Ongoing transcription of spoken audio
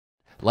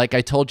like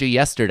I told you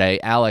yesterday,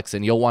 Alex,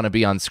 and you'll want to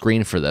be on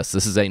screen for this.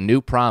 This is a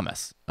new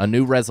promise, a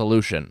new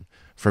resolution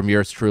from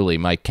yours truly,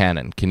 Mike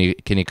Cannon. Can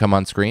you come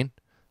on screen?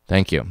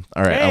 Thank you.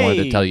 All right, I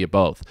wanted to tell you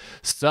both.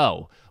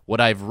 So, what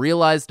I've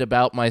realized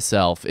about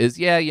myself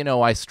is,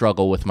 I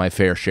struggle with my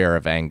fair share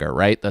of anger,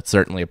 right? That's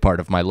certainly a part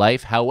of my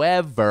life.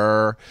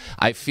 However,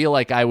 I feel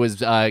like I was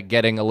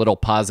getting a little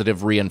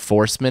positive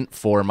reinforcement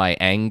for my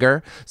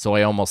anger, so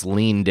I almost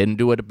leaned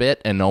into it a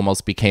bit and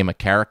almost became a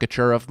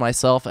caricature of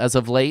myself as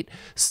of late.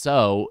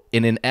 So,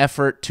 in an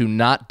effort to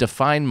not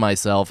define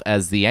myself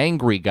as the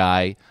angry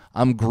guy,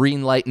 I'm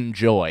greenlighting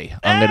joy.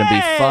 I'm going to be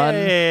fun.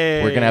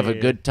 We're going to have a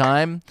good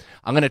time.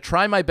 I'm going to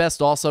try my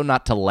best also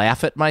not to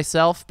laugh at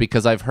myself,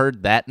 because I've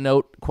heard that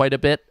note quite a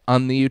bit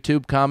on the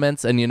YouTube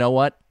comments. And you know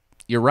what?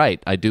 You're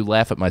right. I do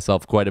laugh at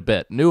myself quite a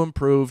bit. New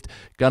improved,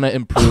 gonna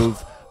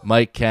improve.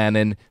 Mike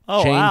Cannon,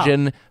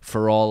 changing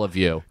for all of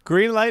you.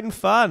 Green light and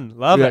fun.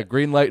 Love it.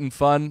 Green light and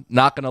fun.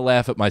 Not going to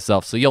laugh at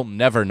myself, so you'll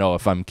never know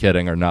if I'm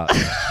kidding or not.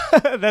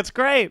 That's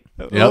great.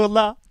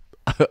 Yep.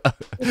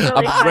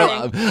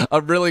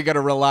 I'm really going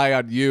to rely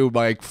on you,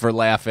 Mike, for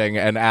laughing,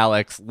 and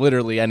Alex,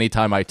 literally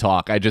anytime I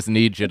talk, I just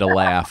need you to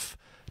laugh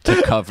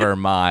to cover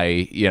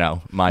my,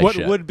 my what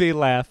shit. What would be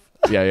laugh?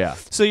 Yeah.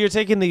 So you're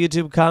taking the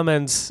YouTube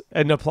comments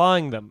and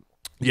applying them.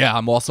 Yeah,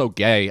 I'm also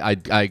gay.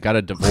 I got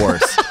a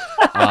divorce.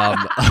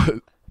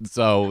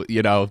 So,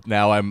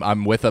 now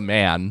I'm with a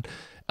man.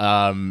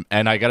 And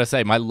I got to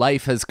say, my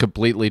life has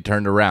completely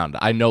turned around.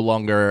 I no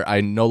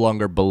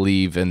longer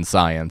believe in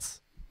science.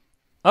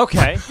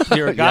 Okay,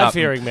 you're a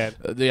God-fearing man.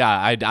 Yeah,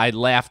 I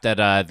laughed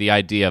at the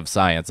idea of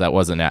science. That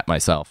wasn't at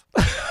myself.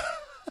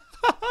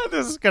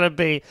 This is going to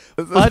be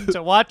fun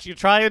to watch you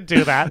try and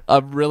do that.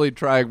 I'm really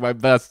trying my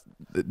best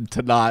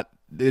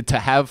to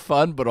have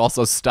fun, but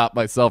also stop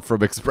myself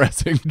from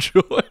expressing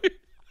joy.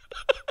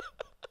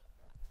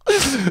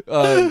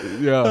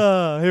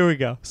 Here we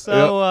go.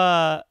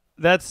 So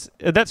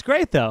that's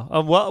great, though.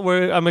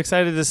 I'm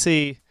excited to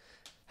see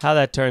how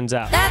that turns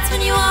out. That's when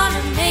you want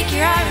to make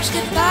your Irish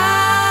goodbye.